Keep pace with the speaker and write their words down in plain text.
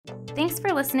Thanks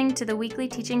for listening to the weekly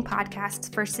teaching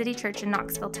podcasts for City Church in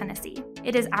Knoxville, Tennessee.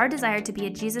 It is our desire to be a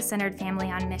Jesus-centered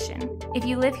family on mission. If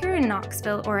you live here in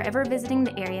Knoxville or are ever visiting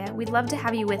the area, we'd love to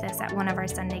have you with us at one of our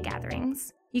Sunday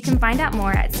gatherings. You can find out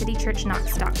more at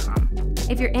citychurchknox.com.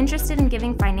 If you're interested in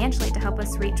giving financially to help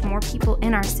us reach more people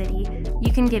in our city,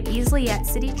 you can give easily at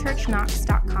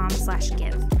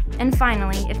citychurchknox.com/give. And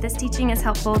finally, if this teaching is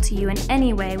helpful to you in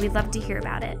any way, we'd love to hear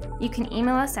about it. You can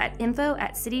email us at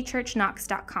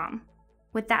info@citychurchknox.com.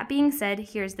 With that being said,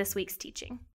 here's this week's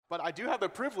teaching. But I do have the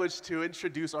privilege to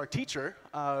introduce our teacher.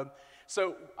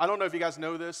 So I don't know if you guys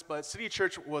know this, but City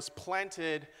Church was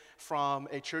planted from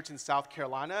a church in South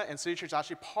Carolina, and City Church is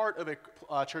actually part of a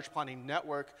church planting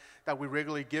network that we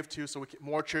regularly give to, so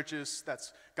more churches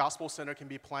that's gospel-centered can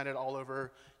be planted all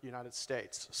over the United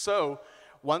States. So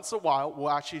once a while, we'll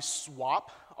actually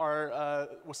swap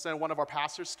we'll send one of our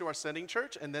pastors to our sending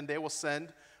church, and then they will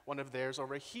send one of theirs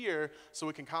over here, so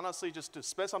we can honestly just to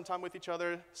spend some time with each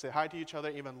other, say hi to each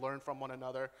other, even learn from one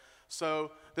another.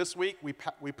 So this week, we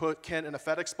put Ken in a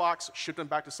FedEx box, shipped him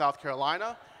back to South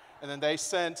Carolina, and then they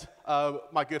sent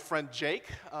my good friend Jake,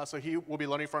 so he will be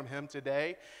learning from him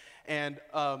today. And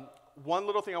one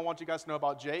little thing I want you guys to know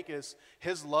about Jake is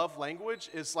his love language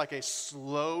is like a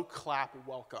slow clap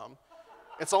welcome.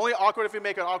 It's only awkward if you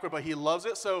make it awkward, but he loves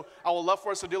it. So I would love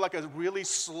for us to do like a really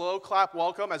slow clap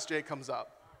welcome as Jake comes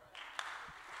up.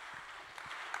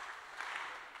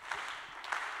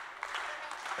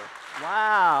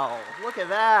 Wow, look at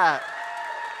that.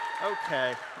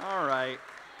 Okay, all right.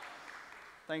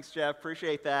 Thanks, Jeff,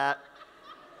 appreciate that.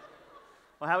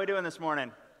 Well, how are we doing this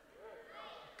morning?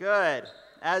 Good.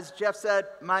 As Jeff said,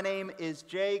 my name is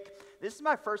Jake. This is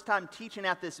my first time teaching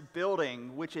at this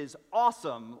building, which is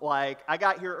awesome. Like, I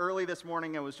got here early this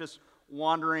morning and was just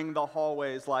wandering the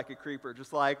hallways like a creeper,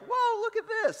 just like, whoa, look at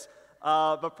this.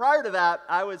 But prior to that,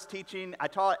 I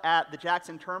taught at the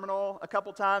Jackson Terminal a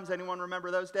couple times. Anyone remember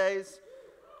those days?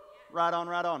 Right on,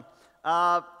 right on.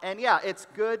 And yeah, it's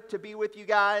good to be with you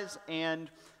guys. And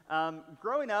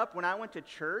growing up, when I went to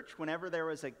church, whenever there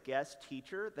was a guest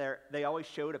teacher, they always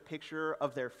showed a picture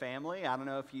of their family. I don't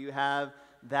know if you have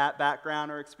that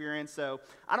background or experience. So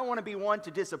I don't want to be one to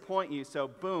disappoint you. So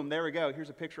boom, there we go. Here's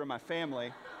a picture of my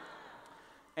family.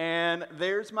 And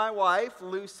there's my wife,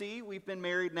 Lucy. We've been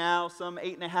married now some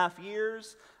 8.5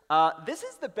 years. This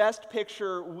is the best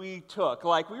picture we took.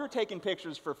 Like, we were taking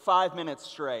pictures for 5 minutes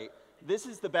straight. This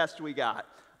is the best we got.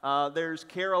 There's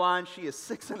Caroline. She is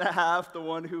 6.5, the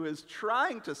one who is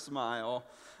trying to smile.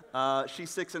 She's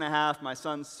 6.5. My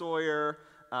son, Sawyer.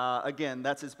 Again,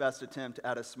 that's his best attempt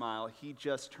at a smile. He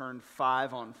just turned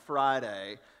 5 on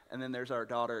Friday. And then there's our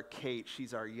daughter, Kate.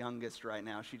 She's our youngest right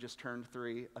now. She just turned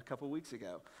 3 a couple weeks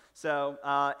ago. So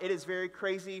it is very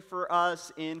crazy for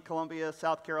us in Columbia,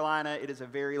 South Carolina. It is a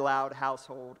very loud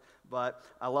household, but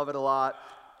I love it a lot.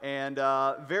 And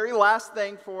very last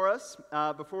thing for us,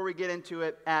 before we get into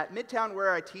it, at Midtown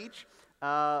where I teach,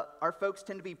 our folks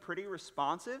tend to be pretty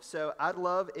responsive. So I'd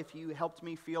love if you helped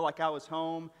me feel like I was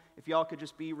home, if y'all could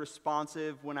just be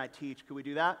responsive when I teach. Could we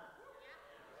do that?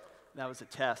 That was a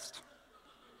test.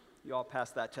 You all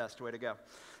passed that test. Way to go.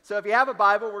 So if you have a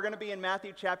Bible, we're going to be in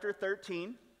Matthew chapter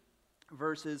 13,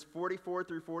 verses 44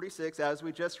 through 46, as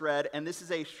we just read. And this is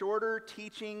a shorter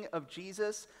teaching of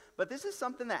Jesus, but this is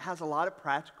something that has a lot of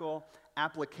practical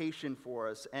application for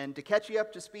us. And to catch you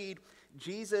up to speed,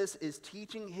 Jesus is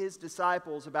teaching his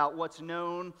disciples about what's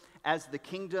known as the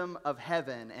kingdom of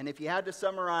heaven. And if you had to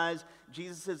summarize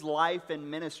Jesus' life and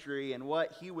ministry and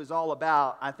what he was all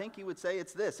about, I think you would say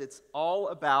it's this. It's all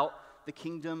about the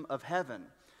kingdom of heaven.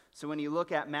 So when you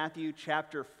look at Matthew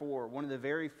chapter 4, one of the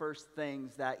very first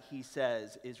things that he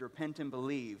says is repent and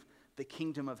believe, the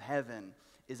kingdom of heaven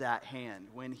is at hand.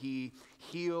 When he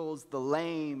heals the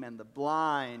lame and the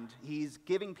blind, he's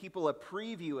giving people a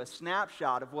preview, a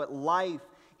snapshot of what life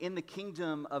in the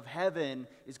kingdom of heaven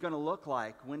is going to look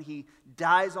like. When he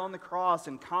dies on the cross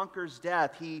and conquers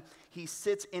death, he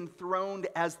sits enthroned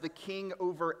as the king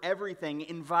over everything,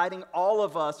 inviting all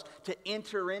of us to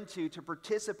enter into, to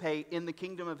participate in the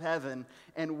kingdom of heaven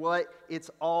and what it's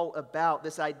all about.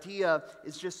 This idea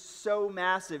is just so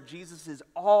massive. Jesus is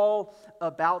all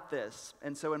about this.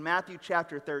 And so in Matthew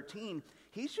chapter 13,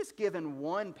 he's just given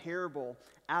one parable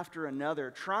after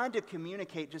another, trying to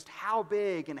communicate just how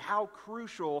big and how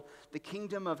crucial the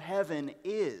kingdom of heaven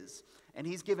is. And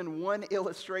he's given one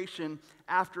illustration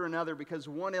after another because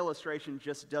one illustration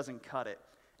just doesn't cut it.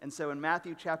 And so in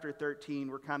Matthew chapter 13,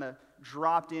 we're kind of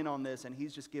dropped in on this, and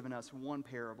he's just given us one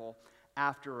parable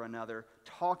after another,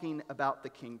 talking about the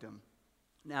kingdom.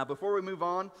 Now, before we move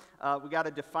on, we got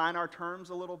to define our terms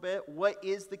a little bit. What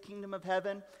is the kingdom of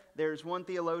heaven? There's one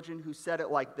theologian who said it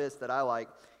like this that I like.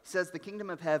 He says, the kingdom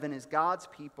of heaven is God's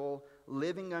people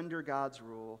living under God's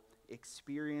rule,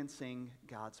 experiencing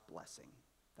God's blessing.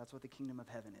 That's what the kingdom of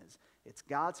heaven is. It's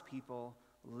God's people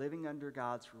living under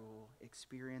God's rule,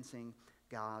 experiencing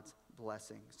God's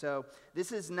blessing. So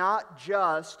this is not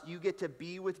just you get to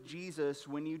be with Jesus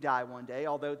when you die one day,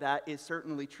 although that is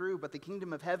certainly true, but the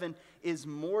kingdom of heaven is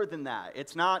more than that.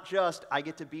 It's not just I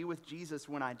get to be with Jesus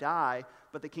when I die,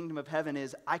 but the kingdom of heaven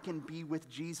is I can be with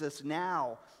Jesus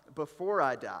now before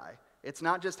I die. It's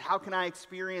not just how can I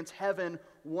experience heaven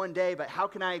one day, but how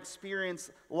can I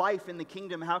experience life in the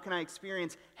kingdom? How can I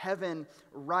experience heaven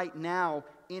right now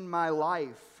in my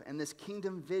life? And this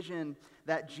kingdom vision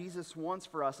that Jesus wants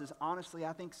for us is honestly,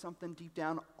 I think, something deep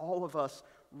down all of us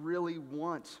really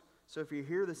want. So if you're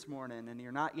here this morning and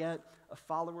you're not yet a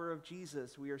follower of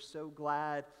Jesus, we are so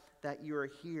glad that you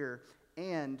are here.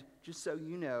 And just so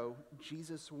you know,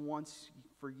 Jesus wants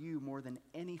for you more than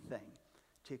anything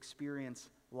to experience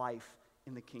life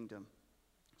in the kingdom.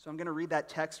 So I'm going to read that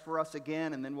text for us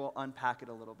again, and then we'll unpack it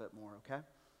a little bit more, okay?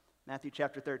 Matthew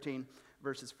chapter 13,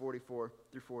 verses 44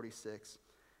 through 46.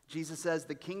 Jesus says,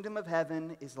 the kingdom of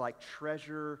heaven is like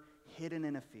treasure hidden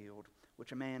in a field,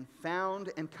 which a man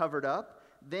found and covered up.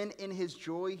 Then in his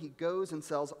joy he goes and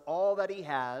sells all that he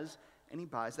has, and he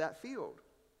buys that field.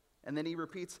 And then he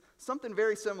repeats something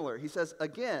very similar. He says,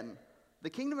 again, the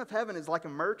kingdom of heaven is like a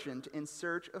merchant in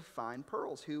search of fine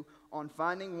pearls, who, on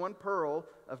finding one pearl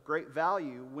of great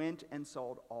value, went and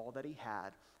sold all that he had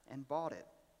and bought it.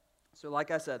 So like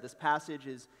I said, this passage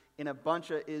is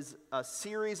a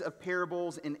series of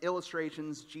parables and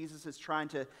illustrations. Jesus is trying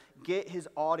to get his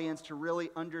audience to really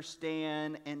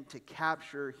understand and to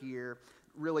capture here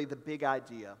really the big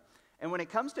idea. And when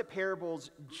it comes to parables,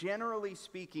 generally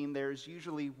speaking, there's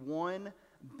usually one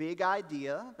big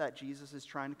idea that Jesus is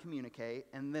trying to communicate,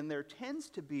 and then there tends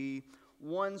to be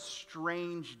one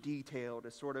strange detail to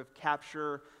sort of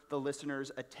capture the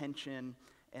listener's attention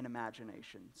and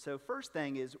imagination. So first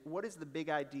thing is, what is the big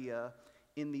idea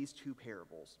in these two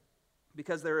parables?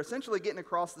 Because they're essentially getting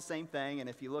across the same thing, and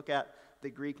if you look at the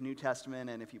Greek New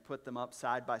Testament and if you put them up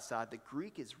side by side, the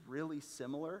Greek is really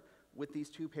similar with these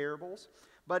two parables,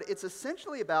 but it's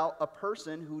essentially about a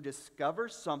person who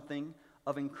discovers something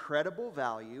of incredible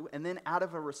value, and then out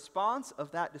of a response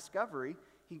of that discovery,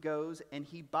 he goes and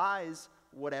he buys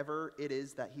whatever it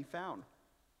is that he found.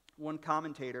 One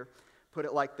commentator put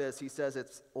it like this. He says,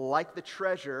 it's like the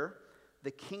treasure,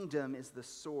 the kingdom is the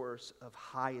source of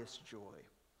highest joy.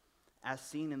 As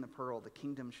seen in the pearl, the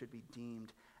kingdom should be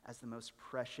deemed as the most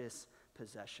precious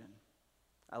possession.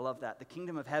 I love that. The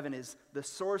kingdom of heaven is the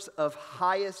source of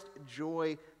highest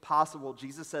joy possible.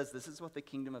 Jesus says this is what the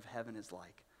kingdom of heaven is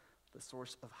like. The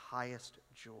source of highest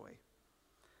joy.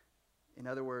 In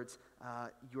other words,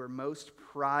 your most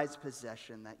prized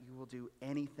possession that you will do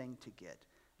anything to get,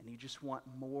 and you just want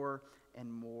more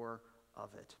and more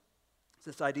of it. It's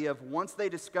this idea of once they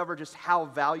discover just how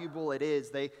valuable it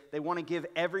is, they want to give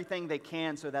everything they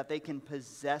can so that they can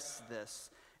possess this.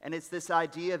 And it's this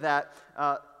idea that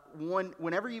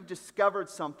whenever you've discovered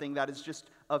something that is just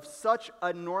of such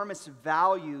enormous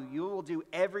value, you will do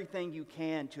everything you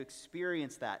can to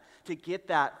experience that, to get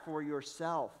that for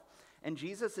yourself. And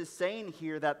Jesus is saying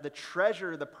here that the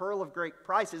treasure, the pearl of great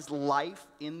price, is life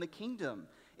in the kingdom.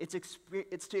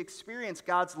 It's to experience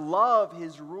God's love,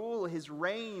 His rule, His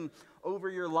reign over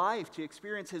your life, to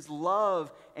experience His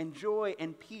love and joy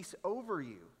and peace over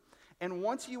you. And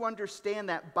once you understand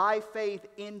that by faith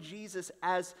in Jesus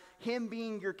as Him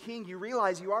being your King, you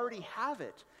realize you already have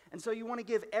it. And so you want to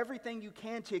give everything you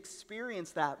can to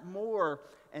experience that more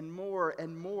and more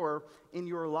and more in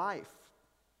your life.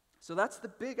 So that's the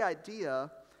big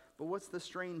idea, but what's the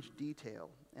strange detail?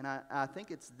 And I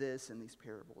think it's this in these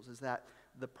parables, is that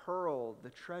the pearl, the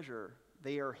treasure,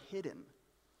 they are hidden.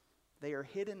 They are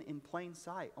hidden in plain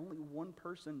sight. Only one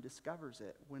person discovers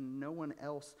it when no one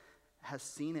else has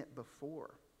seen it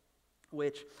before.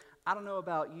 Which, I don't know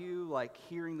about you, like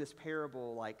hearing this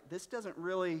parable, like this doesn't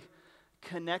really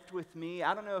connect with me.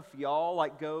 I don't know if y'all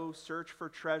like go search for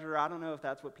treasure. I don't know if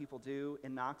that's what people do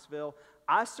in Knoxville.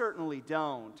 I certainly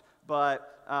don't.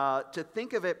 But to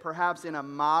think of it perhaps in a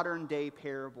modern day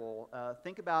parable,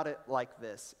 think about it like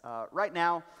this. Right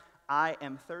now, I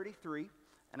am 33,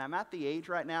 and I'm at the age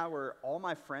right now where all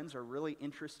my friends are really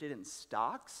interested in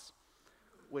stocks,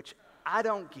 which I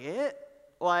don't get.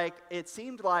 Like, it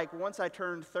seemed like once I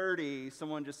turned 30,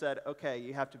 someone just said, okay,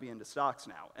 you have to be into stocks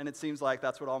now. And it seems like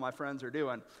that's what all my friends are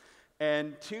doing.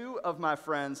 And two of my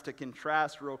friends, to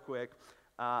contrast real quick,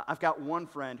 I've got one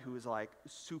friend who is like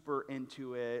super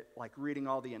into it, like reading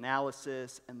all the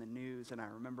analysis and the news. And I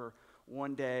remember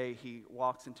one day he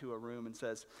walks into a room and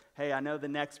says, "Hey, I know the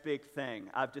next big thing.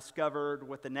 I've discovered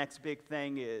what the next big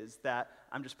thing is that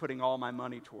I'm just putting all my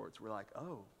money towards." We're like,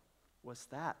 "Oh, what's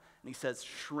that?" And he says,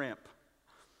 "Shrimp."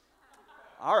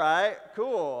 All right,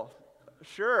 cool,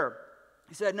 sure.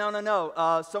 He said,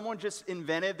 no. Someone just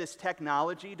invented this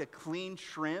technology to clean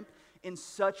shrimp in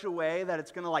such a way that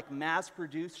it's going to like mass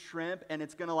produce shrimp and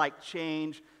it's going to like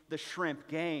change the shrimp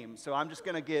game. So I'm just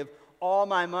going to give all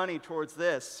my money towards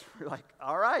this. We're like,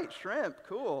 all right, shrimp,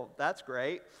 cool, that's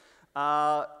great.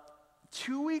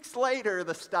 2 weeks later,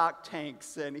 the stock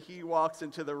tanks and he walks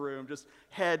into the room just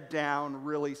head down,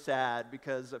 really sad,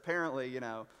 because apparently,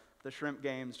 the shrimp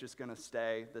game's just going to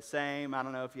stay the same. I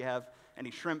don't know if you have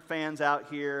any shrimp fans out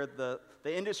here. The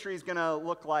industry's going to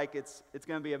look like it's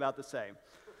going to be about the same.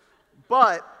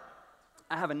 But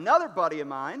I have another buddy of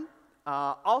mine,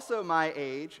 also my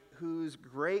age, whose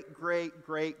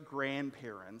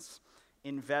great-great-great-grandparents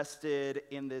invested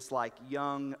in this like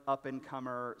young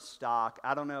up-and-comer stock.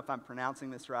 I don't know if I'm pronouncing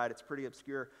this right. It's pretty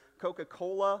obscure.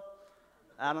 Coca-Cola.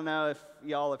 I don't know if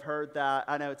y'all have heard that.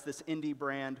 I know it's this indie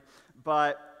brand.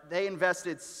 But they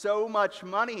invested so much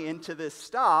money into this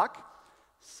stock,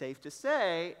 safe to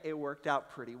say, it worked out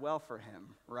pretty well for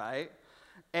him, right?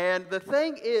 And the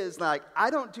thing is, like, I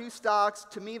don't do stocks.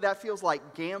 To me, that feels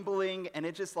like gambling, and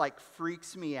it just, like,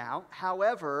 freaks me out.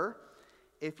 However,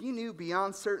 if you knew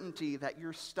beyond certainty that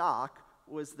your stock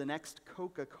was the next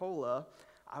Coca-Cola,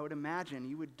 I would imagine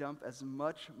you would dump as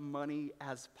much money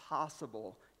as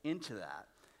possible into that,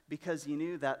 because you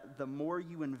knew that the more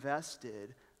you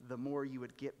invested, the more you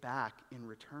would get back in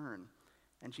return.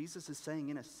 And Jesus is saying,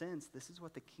 in a sense, this is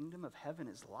what the kingdom of heaven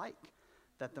is like,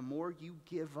 that the more you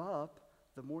give up,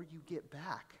 the more you get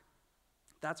back.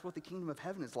 That's what the kingdom of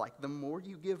heaven is like. The more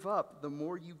you give up, the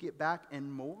more you get back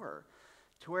and more,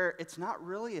 to where it's not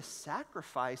really a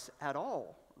sacrifice at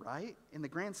all, right? In the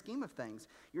grand scheme of things,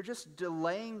 you're just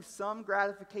delaying some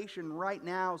gratification right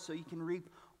now so you can reap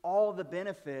all the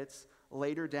benefits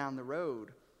later down the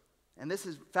road. And this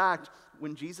is, in fact,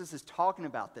 when Jesus is talking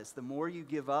about this, the more you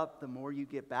give up, the more you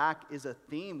get back, is a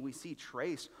theme we see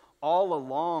traced all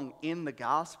along in the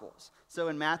Gospels. So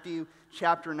in Matthew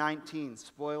chapter 19,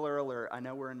 spoiler alert, I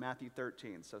know we're in Matthew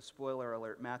 13, so spoiler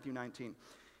alert, Matthew 19.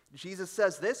 Jesus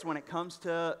says this when it comes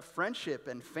to friendship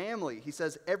and family. He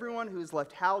says, "Everyone who has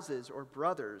left houses or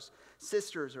brothers,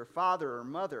 sisters or father or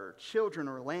mother, children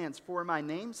or lands for my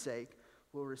name's sake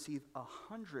will receive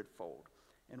 100-fold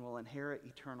and will inherit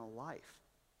eternal life."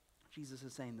 Jesus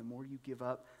is saying the more you give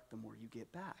up, the more you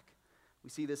get back. We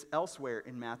see this elsewhere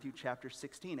in Matthew chapter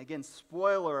 16. Again,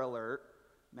 spoiler alert,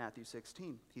 Matthew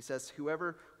 16. He says,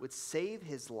 "Whoever would save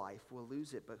his life will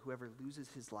lose it, but whoever loses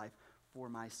his life for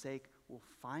my sake will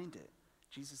find it."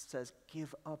 Jesus says,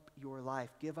 give up your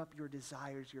life, give up your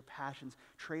desires, your passions,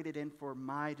 trade it in for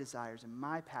my desires and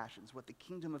my passions, what the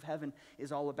kingdom of heaven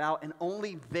is all about, and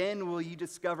only then will you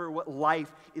discover what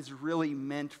life is really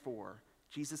meant for.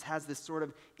 Jesus has this sort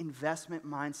of investment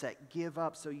mindset. Give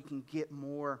up so you can get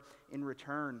more in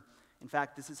return. In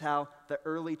fact, this is how the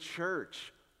early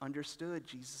church understood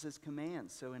Jesus'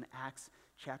 commands. So in Acts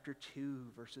chapter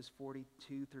 2, verses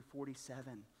 42 through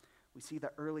 47, we see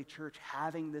the early church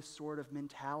having this sort of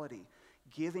mentality,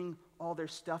 giving all their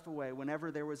stuff away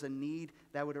whenever there was a need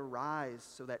that would arise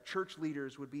so that church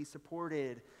leaders would be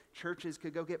supported, churches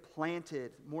could go get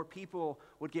planted, more people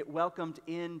would get welcomed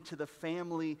into the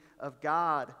family of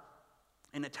God.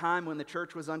 In a time when the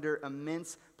church was under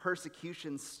immense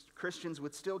persecution, Christians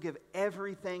would still give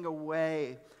everything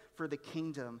away for the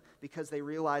kingdom because they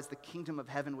realized the kingdom of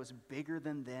heaven was bigger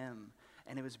than them.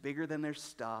 And it was bigger than their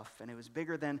stuff, and it was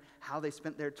bigger than how they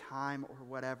spent their time or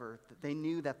whatever. They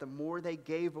knew that the more they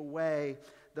gave away,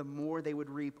 the more they would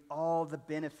reap all the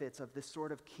benefits of this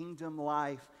sort of kingdom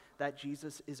life that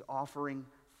Jesus is offering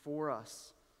for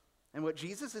us. And what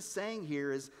Jesus is saying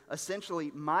here is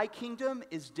essentially, my kingdom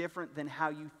is different than how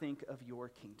you think of your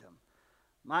kingdom.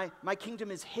 My kingdom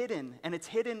is hidden, and it's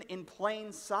hidden in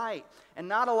plain sight. And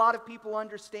not a lot of people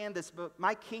understand this, but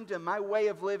my kingdom, my way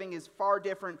of living is far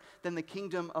different than the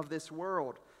kingdom of this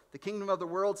world. The kingdom of the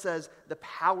world says the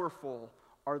powerful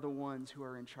are the ones who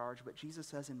are in charge. But Jesus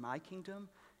says, in my kingdom,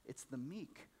 it's the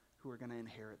meek who are going to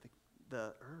inherit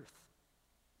the earth.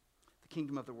 The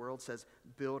kingdom of the world says,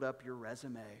 build up your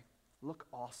resume. Look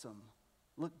awesome.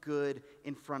 Look good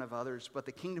in front of others. But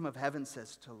the kingdom of heaven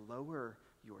says to lower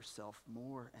yourself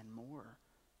more and more,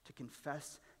 to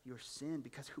confess your sin,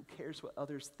 because who cares what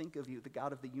others think of you? The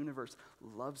God of the universe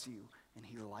loves you and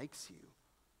he likes you.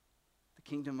 The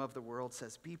kingdom of the world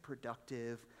says be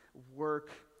productive, work,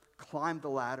 climb the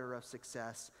ladder of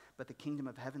success. But the kingdom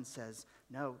of heaven says,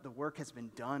 no, the work has been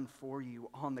done for you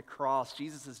on the cross.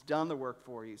 Jesus has done the work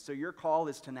for you. So your call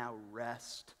is to now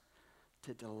rest,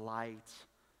 to delight,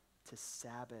 to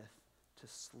Sabbath, to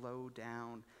slow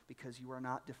down, because you are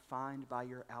not defined by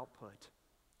your output.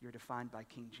 You're defined by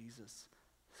King Jesus.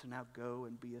 So now go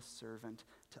and be a servant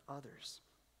to others.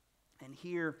 And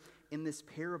here in this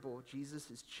parable, Jesus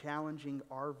is challenging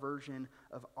our version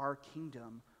of our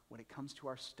kingdom when it comes to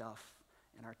our stuff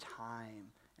and our time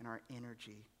and our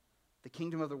energy. The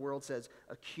kingdom of the world says,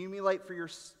 accumulate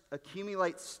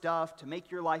stuff to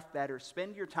make your life better.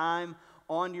 Spend your time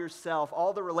on yourself.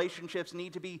 All the relationships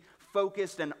need to be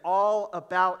focused and all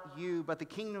about you. But the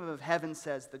kingdom of heaven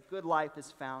says the good life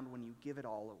is found when you give it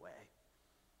all away.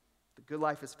 The good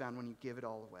life is found when you give it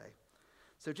all away.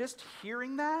 So just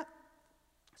hearing that,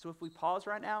 so if we pause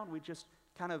right now and we just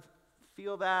kind of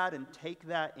feel that and take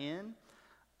that in,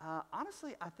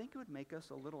 honestly, I think it would make us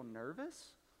a little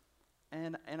nervous.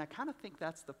 And I kind of think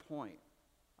that's the point.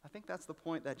 I think that's the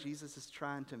point that Jesus is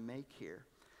trying to make here.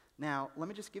 Now, let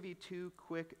me just give you 2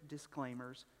 quick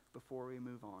disclaimers before we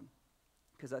move on.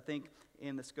 Because I think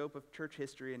in the scope of church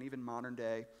history and even modern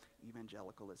day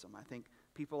evangelicalism, I think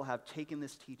people have taken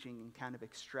this teaching and kind of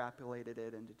extrapolated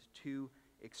it into 2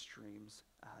 extremes.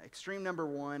 Extreme number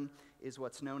 1 is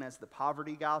what's known as the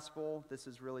poverty gospel. This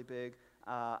is really big.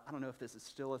 I don't know if this is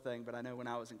still a thing, but I know when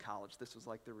I was in college, this was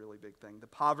like the really big thing. The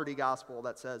poverty gospel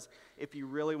that says, if you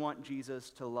really want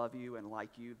Jesus to love you and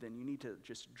like you, then you need to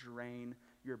just drain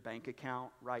your bank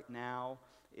account right now.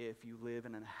 If you live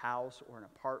in a house or an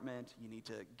apartment, you need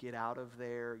to get out of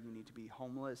there. You need to be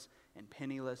homeless and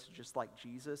penniless, just like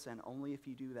Jesus. And only if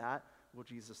you do that will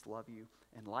Jesus love you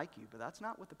and like you. But that's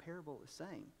not what the parable is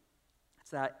saying.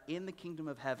 It's that in the kingdom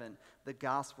of heaven, the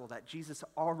gospel, that Jesus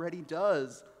already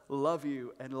does love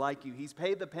you and like you. He's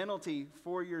paid the penalty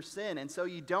for your sin, and so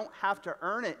you don't have to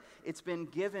earn it. It's been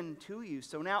given to you.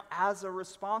 So now, as a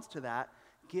response to that,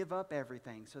 give up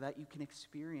everything so that you can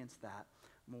experience that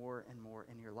more and more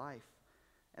in your life.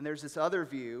 And there's this other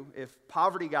view. If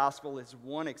poverty gospel is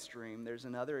one extreme, there's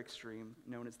another extreme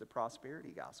known as the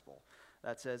prosperity gospel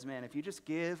that says, man, if you just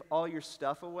give all your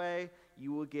stuff away,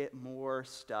 you will get more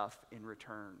stuff in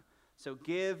return. So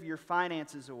give your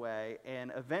finances away,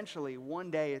 and eventually, one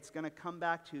day, it's going to come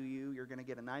back to you. You're going to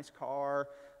get a nice car,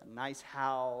 a nice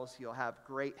house. You'll have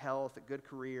great health, a good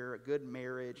career, a good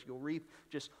marriage. You'll reap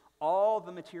just all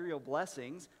the material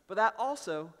blessings, but that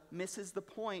also misses the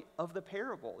point of the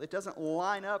parable. It doesn't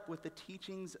line up with the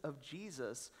teachings of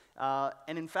Jesus.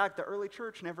 And in fact, the early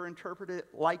church never interpreted it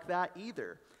like that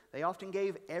either. They often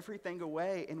gave everything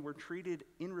away and were treated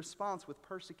in response with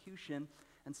persecution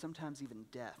and sometimes even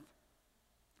death.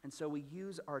 And so we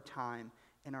use our time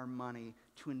and our money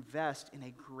to invest in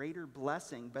a greater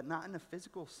blessing, but not in a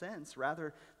physical sense.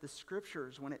 Rather, the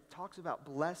scriptures, when it talks about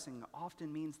blessing,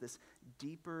 often means this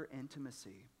deeper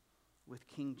intimacy with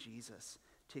King Jesus,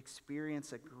 to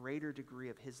experience a greater degree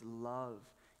of his love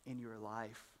in your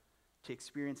life, to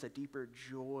experience a deeper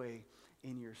joy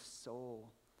in your soul,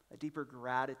 a deeper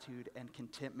gratitude and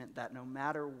contentment that no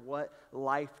matter what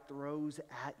life throws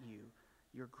at you,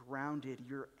 you're grounded,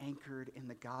 you're anchored in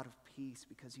the God of peace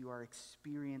because you are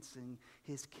experiencing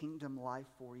his kingdom life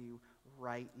for you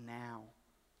right now.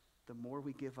 The more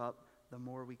we give up, the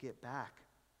more we get back.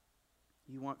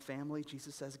 You want family?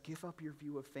 Jesus says, give up your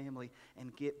view of family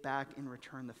and get back in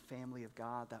return the family of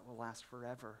God that will last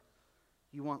forever.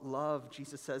 You want love?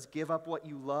 Jesus says, give up what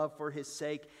you love for his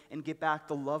sake and get back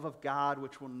the love of God,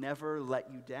 which will never let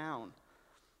you down.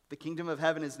 The kingdom of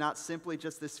heaven is not simply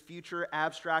just this future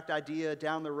abstract idea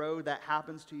down the road that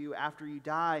happens to you after you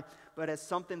die, but as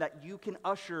something that you can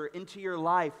usher into your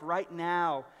life right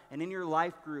now and in your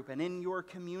life group and in your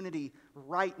community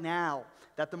right now.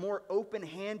 That the more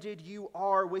open-handed you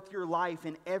are with your life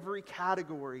in every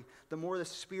category, the more the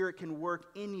Spirit can work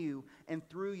in you and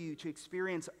through you to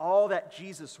experience all that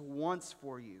Jesus wants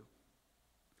for you.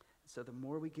 So the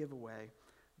more we give away,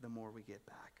 the more we get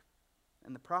back.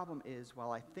 And the problem is,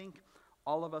 while I think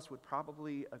all of us would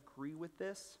probably agree with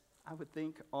this, I would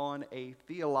think on a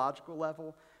theological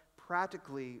level,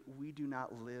 practically, we do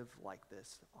not live like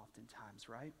this oftentimes,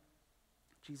 right?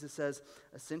 Jesus says,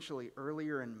 essentially,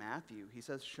 earlier in Matthew, he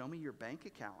says, show me your bank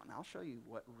account, and I'll show you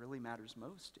what really matters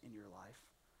most in your life.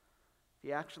 If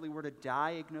you actually were to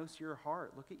diagnose your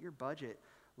heart, look at your budget,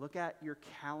 look at your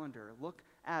calendar, look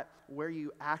at where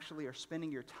you actually are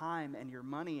spending your time and your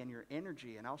money and your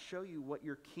energy, and I'll show you what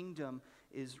your kingdom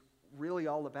is really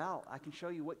all about. I can show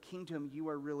you what kingdom you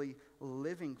are really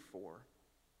living for.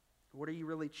 What are you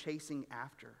really chasing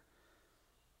after?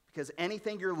 Because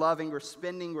anything you're loving or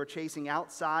spending or chasing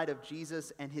outside of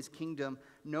Jesus and his kingdom,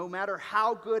 no matter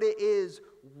how good it is,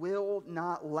 will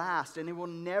not last. And it will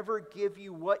never give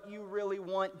you what you really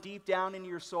want deep down in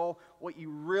your soul, what you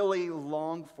really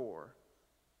long for.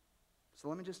 So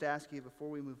let me just ask you before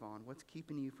we move on, what's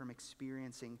keeping you from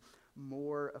experiencing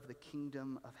more of the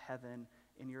kingdom of heaven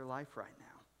in your life right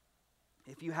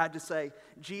now? If you had to say,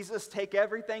 Jesus, take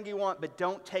everything you want, but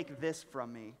don't take this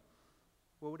from me,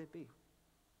 what would it be?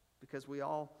 Because we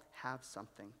all have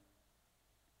something.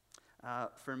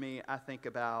 For me, I think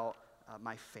about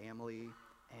my family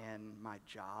and my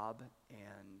job,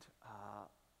 and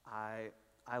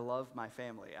I love my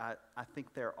family. I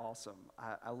think they're awesome.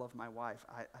 I love my wife.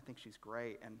 I think she's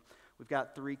great. And we've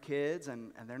got 3 kids,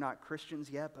 and they're not Christians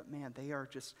yet, but man, they are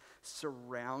just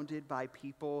surrounded by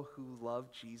people who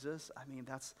love Jesus. I mean,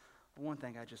 that's one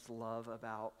thing I just love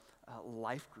about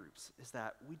life groups, is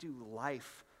that we do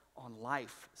life on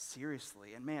life,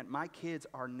 seriously. And man, my kids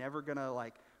are never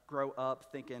gonna grow up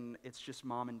thinking it's just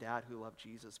mom and dad who love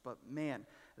Jesus, but man,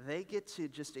 they get to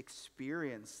just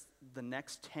experience the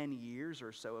next 10 years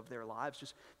or so of their lives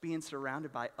just being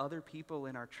surrounded by other people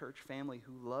in our church family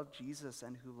who love Jesus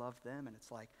and who love them. And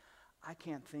it's like, I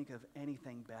can't think of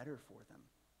anything better for them.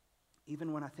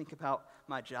 Even when I think about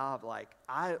my job,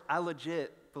 I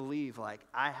legit believe I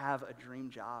have a dream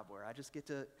job where I just get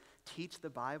to teach the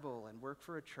Bible and work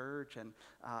for a church and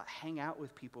hang out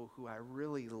with people who I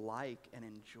really like and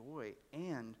enjoy.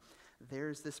 And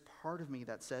there's this part of me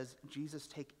that says, Jesus,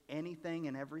 take anything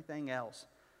and everything else,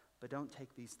 but don't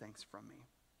take these things from me.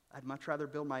 I'd much rather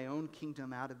build my own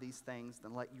kingdom out of these things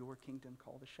than let your kingdom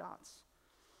call the shots.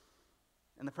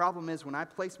 And the problem is, when I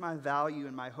place my value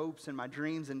and my hopes and my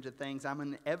dreams into things, I'm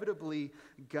inevitably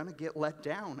going to get let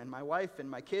down. And my wife and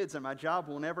my kids and my job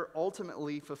will never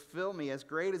ultimately fulfill me, as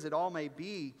great as it all may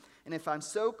be. And if I'm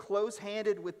so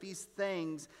close-handed with these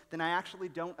things, then I actually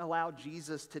don't allow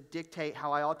Jesus to dictate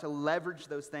how I ought to leverage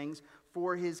those things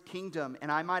for his kingdom.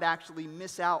 And I might actually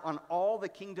miss out on all the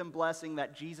kingdom blessing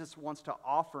that Jesus wants to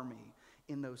offer me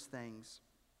in those things.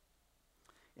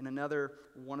 In another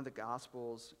one of the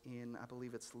Gospels, in I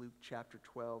believe it's Luke chapter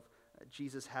 12,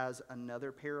 Jesus has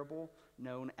another parable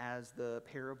known as the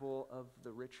parable of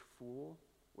the rich fool,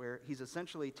 where he's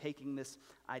essentially taking this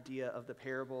idea of the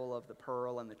parable of the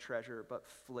pearl and the treasure, but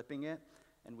flipping it.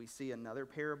 And we see another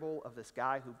parable of this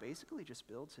guy who basically just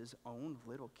builds his own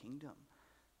little kingdom.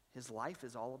 His life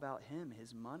is all about him,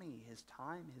 his money, his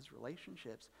time, his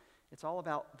relationships. It's all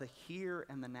about the here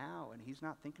and the now, and he's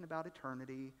not thinking about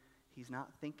eternity. He's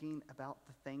not thinking about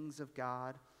the things of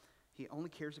God. He only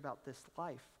cares about this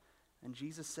life. And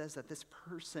Jesus says that this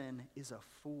person is a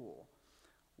fool,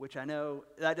 which I know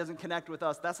that doesn't connect with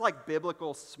us. That's like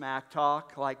biblical smack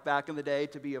talk, like back in the day,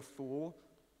 to be a fool.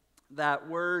 That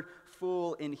word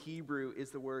fool in Hebrew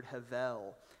is the word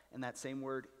havel. And that same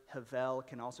word havel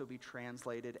can also be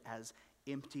translated as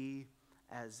empty,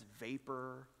 as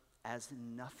vapor, as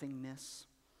nothingness.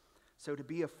 So to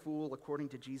be a fool, according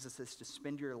to Jesus, is to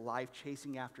spend your life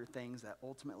chasing after things that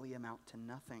ultimately amount to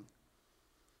nothing.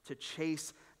 To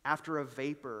chase after a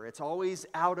vapor. It's always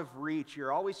out of reach.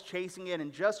 You're always chasing it,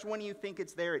 and just when you think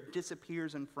it's there, it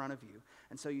disappears in front of you.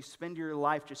 And so you spend your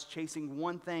life just chasing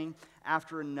one thing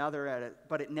after another at it,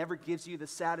 but it never gives you the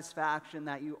satisfaction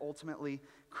that you ultimately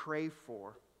crave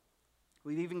for.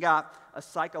 We've even got a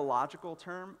psychological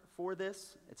term for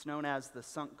this. It's known as the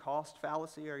sunk cost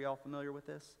fallacy. Are y'all familiar with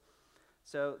this?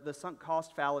 So the sunk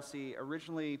cost fallacy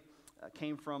originally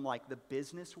came from the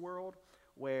business world,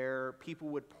 where people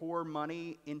would pour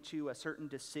money into a certain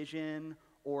decision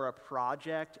or a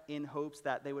project in hopes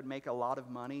that they would make a lot of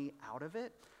money out of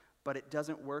it, but it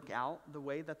doesn't work out the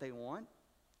way that they want.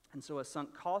 And so a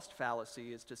sunk cost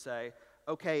fallacy is to say,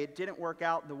 okay, it didn't work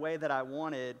out the way that I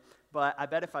wanted, but I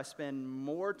bet if I spend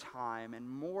more time and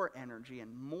more energy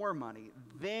and more money,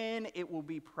 then it will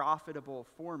be profitable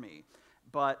for me.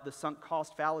 But the sunk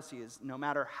cost fallacy is no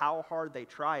matter how hard they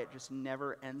try, it just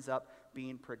never ends up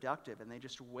being productive, and they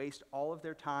just waste all of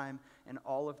their time and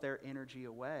all of their energy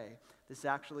away. This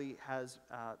actually has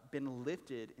been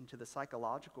lifted into the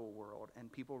psychological world,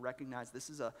 and people recognize this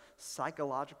is a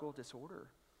psychological disorder,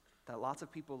 that lots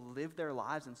of people live their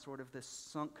lives in sort of this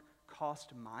sunk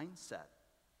cost mindset.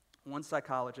 One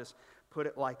psychologist put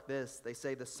it like this. They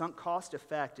say the sunk cost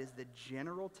effect is the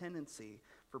general tendency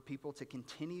for people to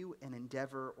continue an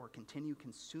endeavor or continue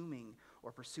consuming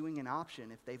or pursuing an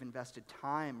option if they've invested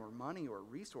time or money or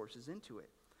resources into it.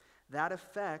 That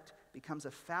effect becomes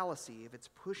a fallacy if it's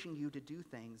pushing you to do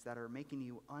things that are making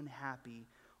you unhappy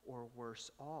or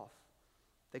worse off.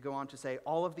 They go on to say,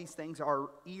 all of these things are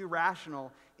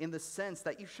irrational in the sense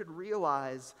that you should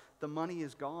realize the money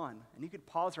is gone. And you could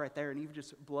pause right there and even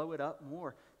just blow it up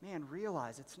more. Man,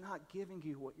 realize it's not giving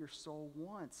you what your soul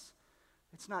wants.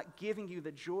 It's not giving you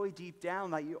the joy deep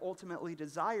down that you ultimately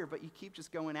desire, but you keep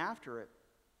just going after it.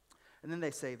 And then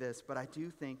they say this, but I do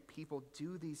think people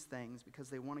do these things because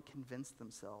they want to convince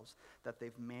themselves that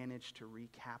they've managed to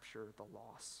recapture the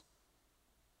loss.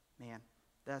 Man,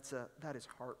 that is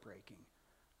heartbreaking,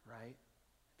 right?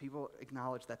 People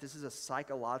acknowledge that this is a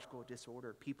psychological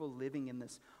disorder. People living in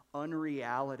this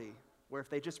unreality where if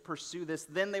they just pursue this,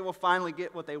 then they will finally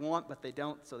get what they want, but they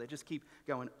don't, so they just keep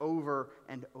going over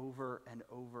and over and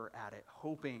over at it,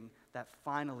 hoping that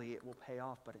finally it will pay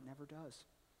off, but it never does.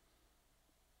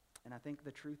 And I think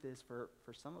the truth is for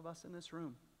some of us in this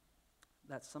room,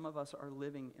 that some of us are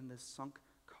living in this sunk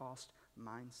cost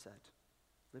mindset,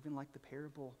 living like the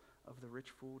parable of the rich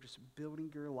fool, just building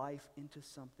your life into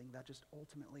something that just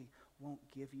ultimately won't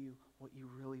give you what you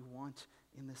really want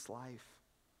in this life.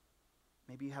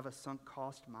 Maybe you have a sunk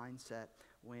cost mindset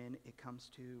when it comes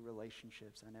to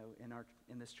relationships. I know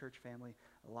in this church family,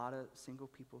 a lot of single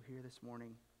people here this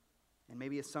morning. And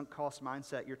maybe a sunk cost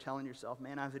mindset, you're telling yourself,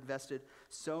 man, I've invested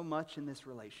so much in this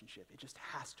relationship. It just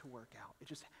has to work out. It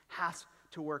just has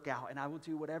to work out. And I will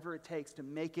do whatever it takes to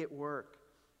make it work.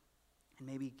 And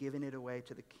maybe giving it away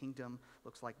to the kingdom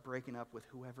looks like breaking up with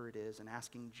whoever it is and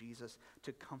asking Jesus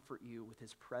to comfort you with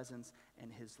his presence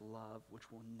and his love,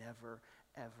 which will never,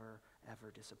 ever,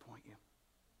 ever disappoint you.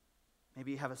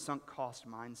 Maybe you have a sunk cost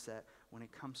mindset when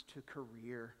it comes to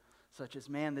career, such as,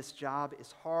 man, this job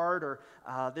is hard, or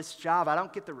this job, I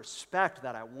don't get the respect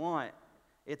that I want.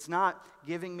 It's not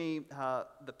giving me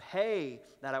the pay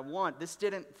that I want. This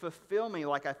didn't fulfill me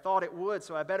like I thought it would,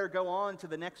 so I better go on to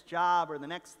the next job or the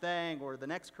next thing or the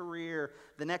next career,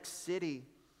 the next city.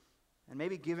 And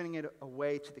maybe giving it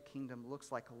away to the kingdom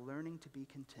looks like learning to be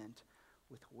content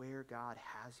with where God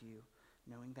has you,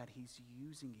 knowing that he's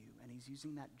using you and he's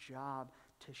using that job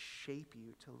to shape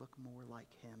you to look more like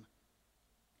him.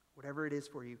 Whatever it is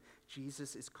for you,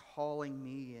 Jesus is calling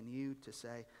me and you to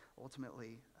say,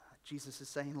 ultimately, Jesus is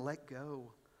saying, let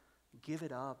go, give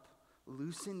it up,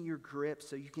 loosen your grip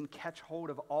so you can catch hold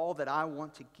of all that I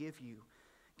want to give you.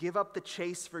 Give up the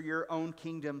chase for your own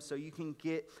kingdom so you can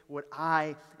get what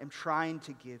I am trying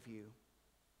to give you.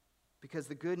 Because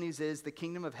the good news is the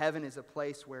kingdom of heaven is a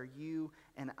place where you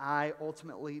and I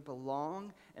ultimately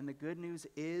belong. And the good news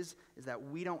is that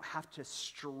we don't have to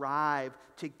strive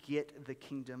to get the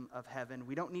kingdom of heaven.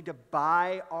 We don't need to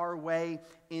buy our way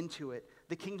into it.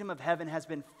 The kingdom of heaven has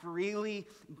been freely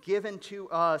given to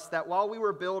us, that while we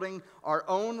were building our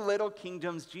own little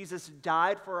kingdoms, Jesus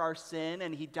died for our sin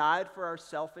and he died for our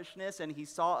selfishness, and he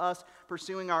saw us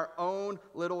pursuing our own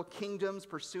little kingdoms,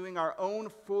 pursuing our own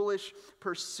foolish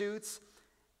pursuits,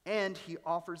 and he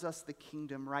offers us the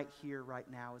kingdom right here, right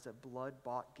now, as a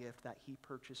blood-bought gift that he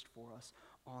purchased for us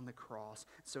on the cross.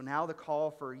 So now the call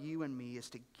for you and me is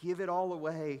to give it all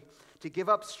away, to give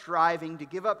up striving, to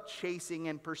give up chasing,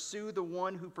 and pursue the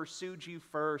one who pursued you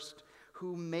first,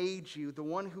 who made you, the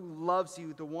one who loves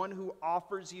you, the one who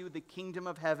offers you the kingdom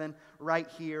of heaven right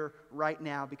here, right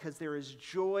now, because there is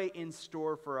joy in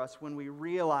store for us when we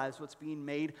realize what's being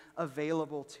made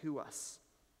available to us.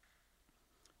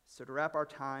 So to wrap our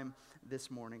time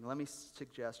this morning, let me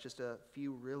suggest just a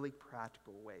few really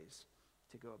practical ways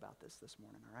to go about this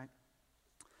morning, all right?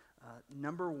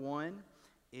 Number one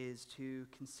is to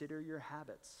consider your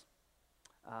habits.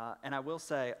 And I will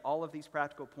say, all of these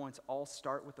practical points all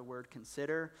start with the word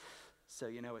consider, so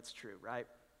you know it's true, right?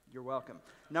 You're welcome.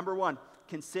 Number one,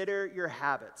 consider your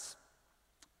habits.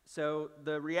 So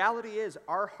the reality is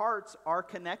our hearts are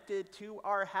connected to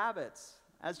our habits.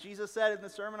 As Jesus said in the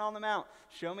Sermon on the Mount,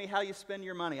 show me how you spend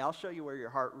your money. I'll show you where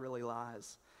your heart really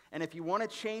lies. And if you want to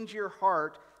change your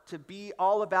heart to be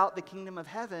all about the kingdom of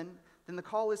heaven, then the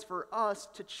call is for us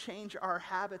to change our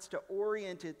habits, to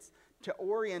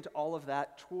orient all of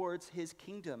that towards his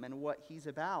kingdom and what he's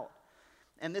about.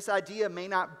 And this idea may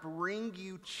not bring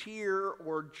you cheer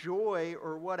or joy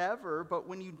or whatever, but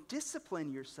when you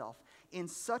discipline yourself in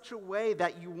such a way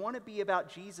that you want to be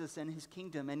about Jesus and his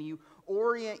kingdom, and you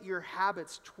orient your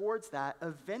habits towards that,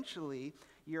 eventually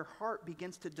your heart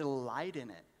begins to delight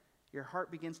in it. Your heart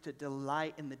begins to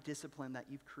delight in the discipline that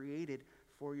you've created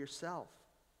for yourself.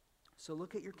 So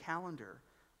look at your calendar.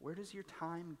 Where does your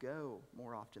time go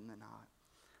more often than not?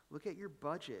 Look at your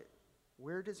budget.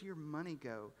 Where does your money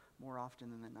go more often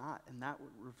than not? And that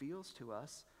reveals to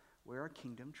us where our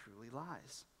kingdom truly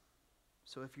lies.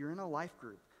 So if you're in a life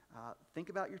group, Think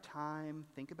about your time,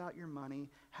 think about your money.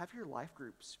 Have your life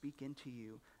group speak into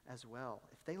you as well.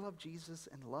 If they love Jesus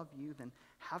and love you, then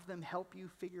have them help you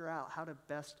figure out how to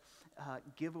best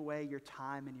give away your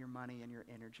time and your money and your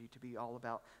energy to be all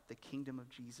about the kingdom of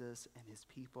Jesus and his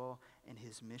people and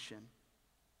his mission.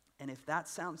 And if that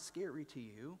sounds scary to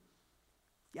you,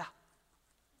 yeah,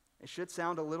 it should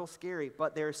sound a little scary,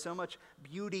 but there is so much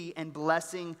beauty and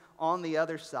blessing on the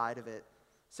other side of it.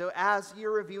 So as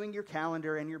you're reviewing your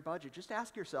calendar and your budget, just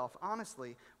ask yourself,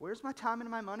 honestly, where's my time and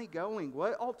my money going?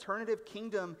 What alternative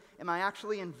kingdom am I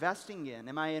actually investing in?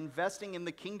 Am I investing in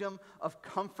the kingdom of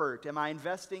comfort? Am I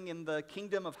investing in the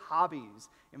kingdom of hobbies?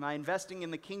 Am I investing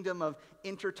in the kingdom of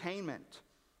entertainment?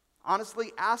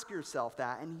 Honestly, ask yourself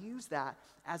that and use that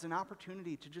as an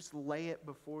opportunity to just lay it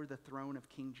before the throne of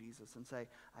King Jesus and say,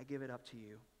 I give it up to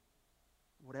you.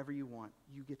 Whatever you want,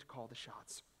 you get to call the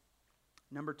shots.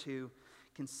 Number 2,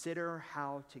 consider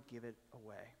how to give it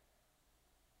away.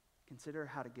 Consider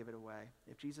how to give it away.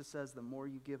 If Jesus says the more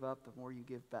you give up, the more you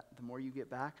give back, the more you get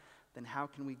back, then how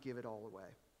can we give it all away?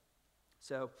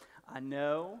 So I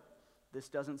know this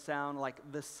doesn't sound like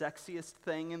the sexiest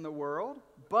thing in the world,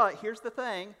 but here's the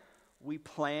thing. We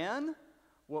plan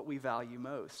what we value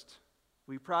most.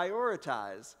 We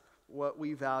prioritize what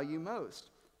we value most.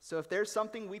 So if there's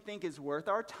something we think is worth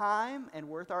our time and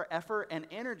worth our effort and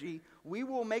energy, we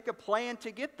will make a plan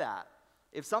to get that.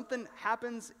 If something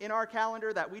happens in our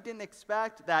calendar that we didn't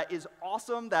expect, that is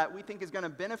awesome, that we think is going to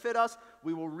benefit us,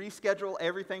 we will reschedule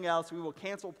everything else. We will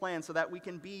cancel plans so that we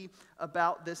can be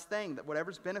about this thing, that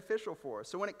whatever's beneficial for us.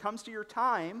 So when it comes to your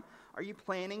time, are you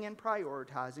planning and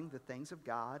prioritizing the things of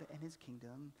God and his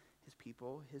kingdom, his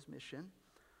people, his mission?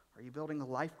 Are you building a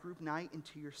life group night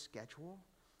into your schedule?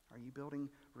 Are you building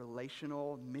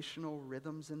relational, missional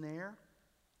rhythms in there?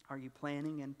 Are you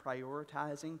planning and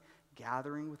prioritizing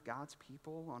gathering with God's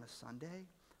people on a Sunday?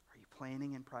 Are you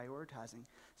planning and prioritizing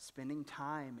spending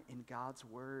time in God's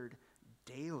word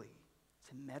daily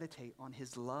to meditate on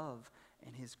his love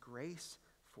and his grace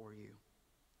for you?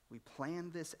 We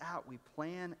plan this out. We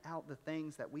plan out the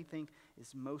things that we think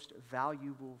is most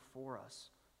valuable for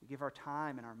us. We give our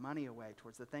time and our money away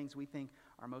towards the things we think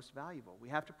are most valuable. We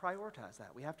have to prioritize that.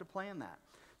 We have to plan that.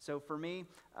 So for me,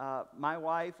 my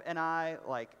wife and I,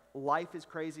 life is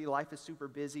crazy, life is super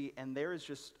busy, and there is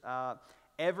just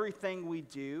everything we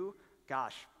do,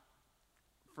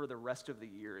 for the rest of the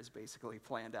year is basically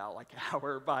planned out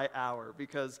hour by hour,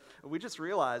 because we just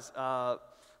realize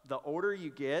the older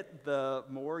you get, the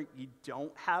more you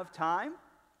don't have time.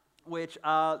 Which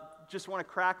just want to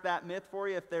crack that myth for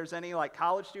you. If there's any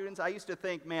college students, I used to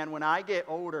think, man, when I get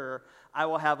older, I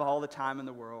will have all the time in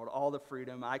the world, all the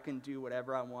freedom. I can do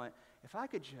whatever I want. If I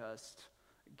could just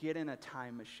get in a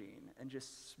time machine and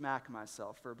just smack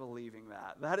myself for believing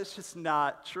that. That is just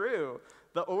not true.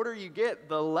 The older you get,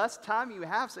 the less time you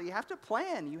have. So you have to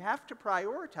plan. You have to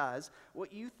prioritize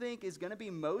what you think is going to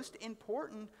be most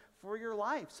important for your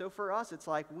life. So for us, it's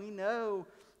we know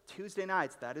Tuesday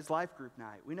nights, that is life group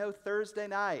night. We know Thursday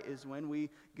night is when we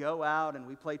go out and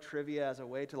we play trivia as a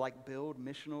way to build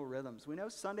missional rhythms. We know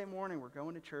Sunday morning we're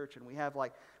going to church, and we have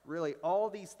really all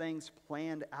these things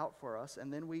planned out for us,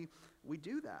 and then we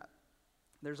do that.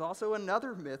 There's also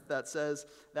another myth that says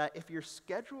that if your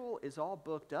schedule is all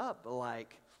booked up,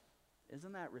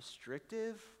 isn't that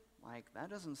restrictive? That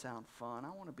doesn't sound fun. I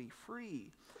want to be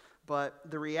free. But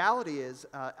the reality is,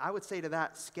 I would say to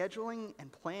that, scheduling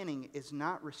and planning is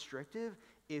not restrictive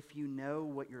if you know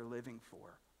what you're living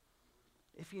for.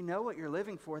 If you know what you're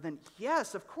living for, then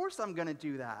yes, of course I'm going to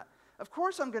do that. Of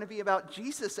course I'm going to be about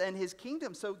Jesus and his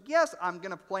kingdom. So yes, I'm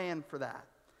going to plan for that.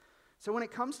 So when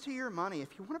it comes to your money,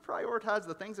 if you want to prioritize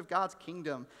the things of God's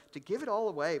kingdom, to give it all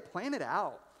away, plan it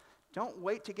out. Don't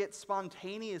wait to get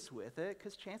spontaneous with it,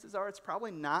 because chances are it's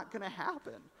probably not going to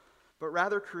happen. But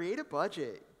rather create a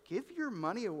budget. Give your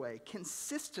money away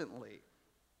consistently.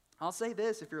 I'll say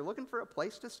this, if you're looking for a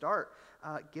place to start,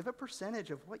 give a percentage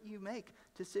of what you make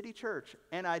to City Church.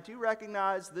 And I do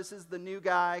recognize this is the new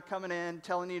guy coming in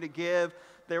telling you to give.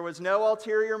 There was no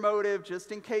ulterior motive,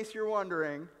 just in case you're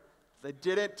wondering. They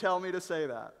didn't tell me to say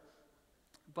that.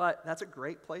 But that's a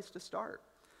great place to start.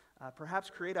 Perhaps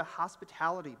create a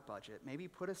hospitality budget. Maybe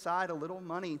put aside a little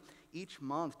money each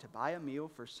month to buy a meal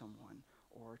for someone,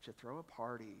 or to throw a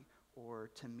party, or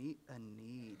to meet a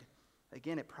need.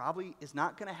 Again, it probably is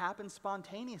not going to happen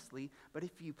spontaneously, but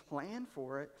if you plan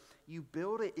for it, you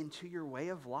build it into your way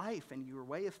of life and your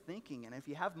way of thinking. And if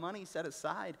you have money set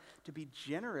aside to be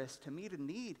generous, to meet a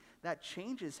need, that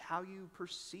changes how you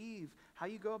perceive, how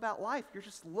you go about life. You're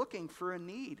just looking for a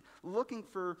need, looking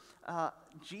for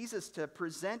Jesus to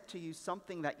present to you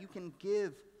something that you can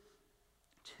give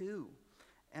to.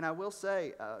 And I will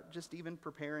say, just even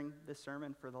preparing this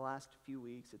sermon for the last few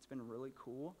weeks, it's been really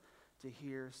cool to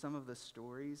hear some of the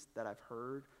stories that I've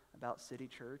heard about City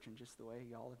Church and just the way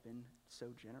y'all have been so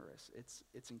generous.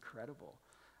 It's incredible.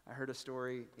 I heard a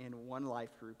story in one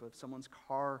life group of someone's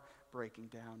car breaking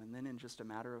down, and then in just a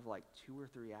matter of like 2 or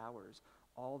 3 hours,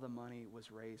 all the money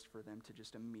was raised for them to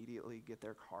just immediately get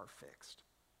their car fixed.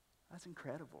 That's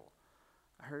incredible.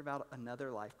 I heard about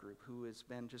another life group who has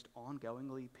been just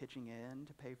ongoingly pitching in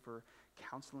to pay for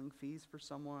counseling fees for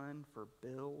someone, for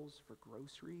bills, for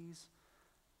groceries.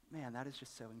 Man, that is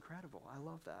just so incredible. I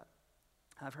love that.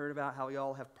 I've heard about how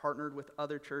y'all have partnered with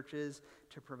other churches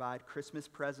to provide Christmas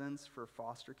presents for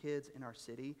foster kids in our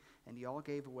city, and y'all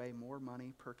gave away more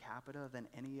money per capita than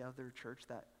any other church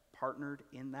that partnered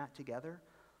in that together.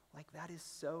 Like, that is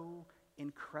so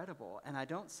incredible. And I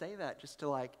don't say that just to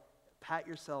like pat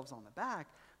yourselves on the back,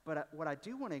 but what I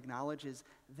do want to acknowledge is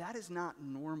that is not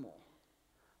normal.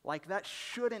 Like, that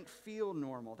shouldn't feel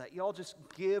normal, that y'all just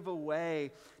give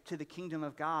away to the kingdom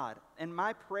of God. And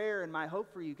my prayer and my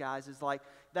hope for you guys is like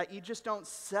that you just don't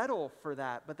settle for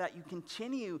that, but that you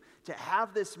continue to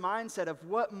have this mindset of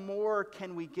what more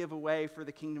can we give away for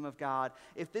the kingdom of God?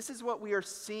 If this is what we are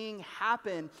seeing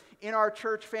happen in our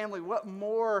church family, what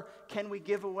more can we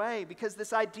give away? Because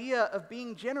this idea of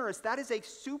being generous, that is a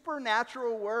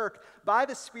supernatural work by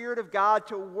the Spirit of God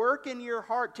to work in your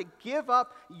heart, to give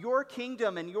up your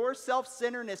kingdom and your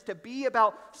self-centeredness, to be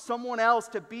about someone else,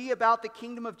 to be about the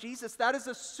kingdom of Jesus. That is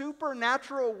a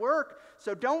supernatural work.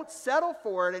 So don't settle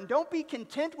for it and don't be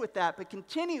content with that, but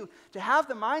continue to have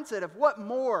the mindset of what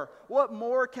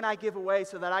more can I give away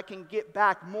so that I can get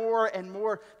back more and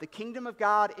more the kingdom of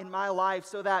God in my life,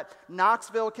 so that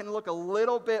Knoxville can look a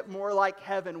little bit more like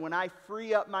heaven when I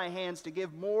free up my hands to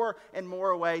give more and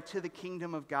more away to the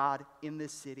kingdom of God in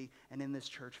this city and in this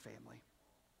church family.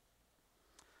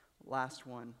 Last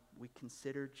one, we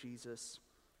consider Jesus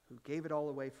who gave it all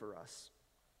away for us.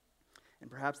 And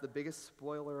perhaps the biggest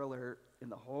spoiler alert in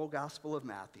the whole Gospel of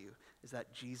Matthew is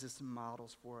that Jesus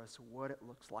models for us what it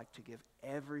looks like to give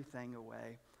everything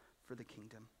away for the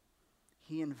kingdom.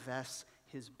 He invests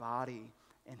his body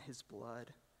and his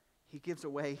blood. He gives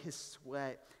away his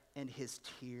sweat and his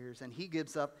tears, and he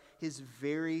gives up his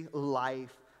very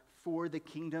life for the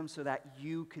kingdom so that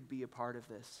you could be a part of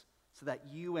this, so that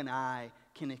you and I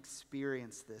can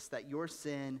experience this, that your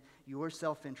sin, your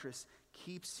self-interest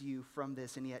keeps you from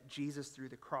this, and yet Jesus, through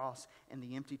the cross and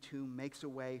the empty tomb, makes a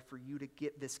way for you to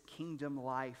get this kingdom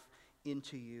life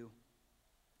into you.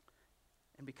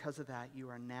 And because of that, you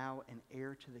are now an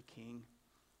heir to the King,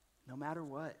 no matter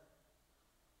what.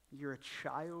 You're a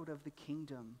child of the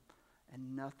kingdom,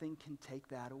 and nothing can take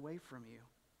that away from you.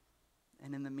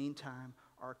 And in the meantime,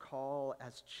 our call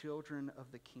as children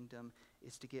of the kingdom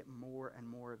is to get more and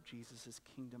more of Jesus'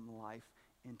 kingdom life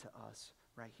into us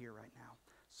right here, right now.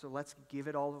 So let's give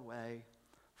it all away,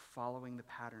 following the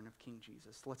pattern of King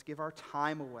Jesus. Let's give our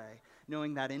time away,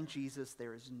 knowing that in Jesus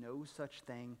there is no such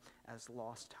thing as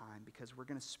lost time, because we're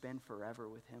going to spend forever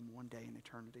with him one day in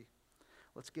eternity.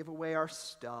 Let's give away our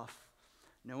stuff,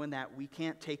 knowing that we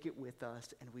can't take it with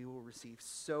us, and we will receive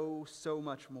so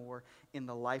much more in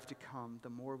the life to come, the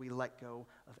more we let go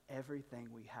of everything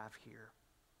we have here.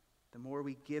 The more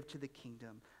we give to the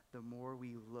kingdom, the more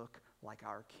we look like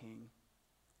our King.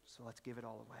 So let's give it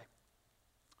all away.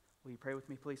 Will you pray with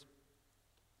me, please?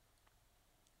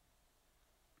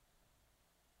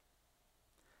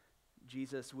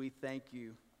 Jesus, we thank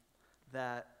you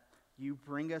that you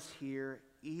bring us here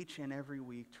each and every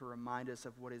week to remind us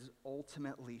of what is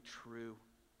ultimately true.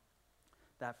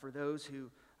 That for those who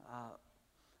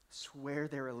swear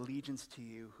their allegiance to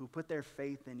you, who put their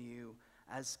faith in you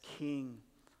as King,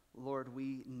 Lord,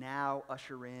 we now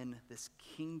usher in this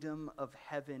kingdom of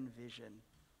heaven vision.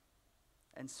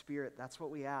 And Spirit, that's what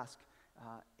we ask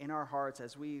in our hearts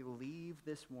as we leave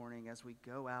this morning, as we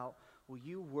go out. Will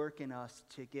you work in us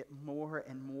to get more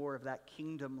and more of that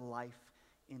kingdom life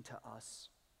into us?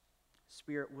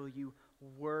 Spirit, will you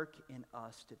work in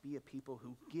us to be a people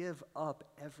who give up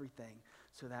everything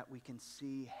so that we can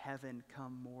see heaven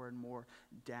come more and more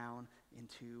down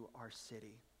into our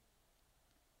city?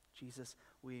 Jesus,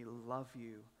 we love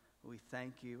you. We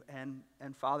thank you. And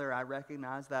Father, I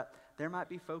recognize that there might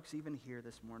be folks even here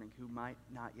this morning who might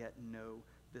not yet know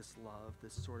this love,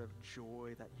 this sort of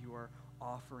joy that you are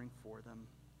offering for them.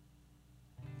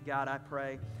 God, I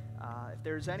pray if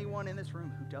there's anyone in this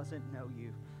room who doesn't know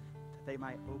you, that they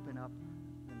might open up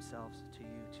themselves to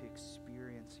you to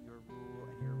experience your rule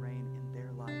and your reign in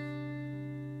their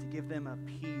life, to give them a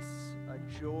peace,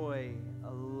 a joy,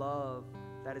 a love,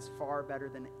 that is far better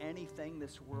than anything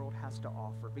this world has to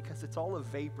offer, because it's all a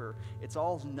vapor. It's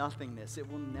all nothingness. It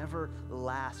will never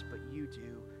last, but you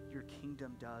do. Your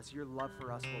kingdom does. Your love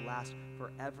for us will last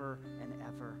forever and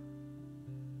ever.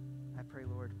 I pray,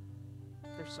 Lord,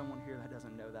 if there's someone here that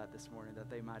doesn't know that this morning, that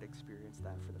they might experience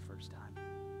that for the first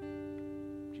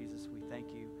time. Jesus, we thank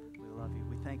you. We love you.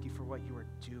 We thank you for what you are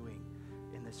doing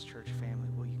in this church family.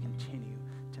 Will you continue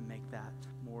to make that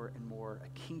more and more a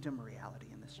kingdom reality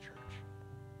in this church?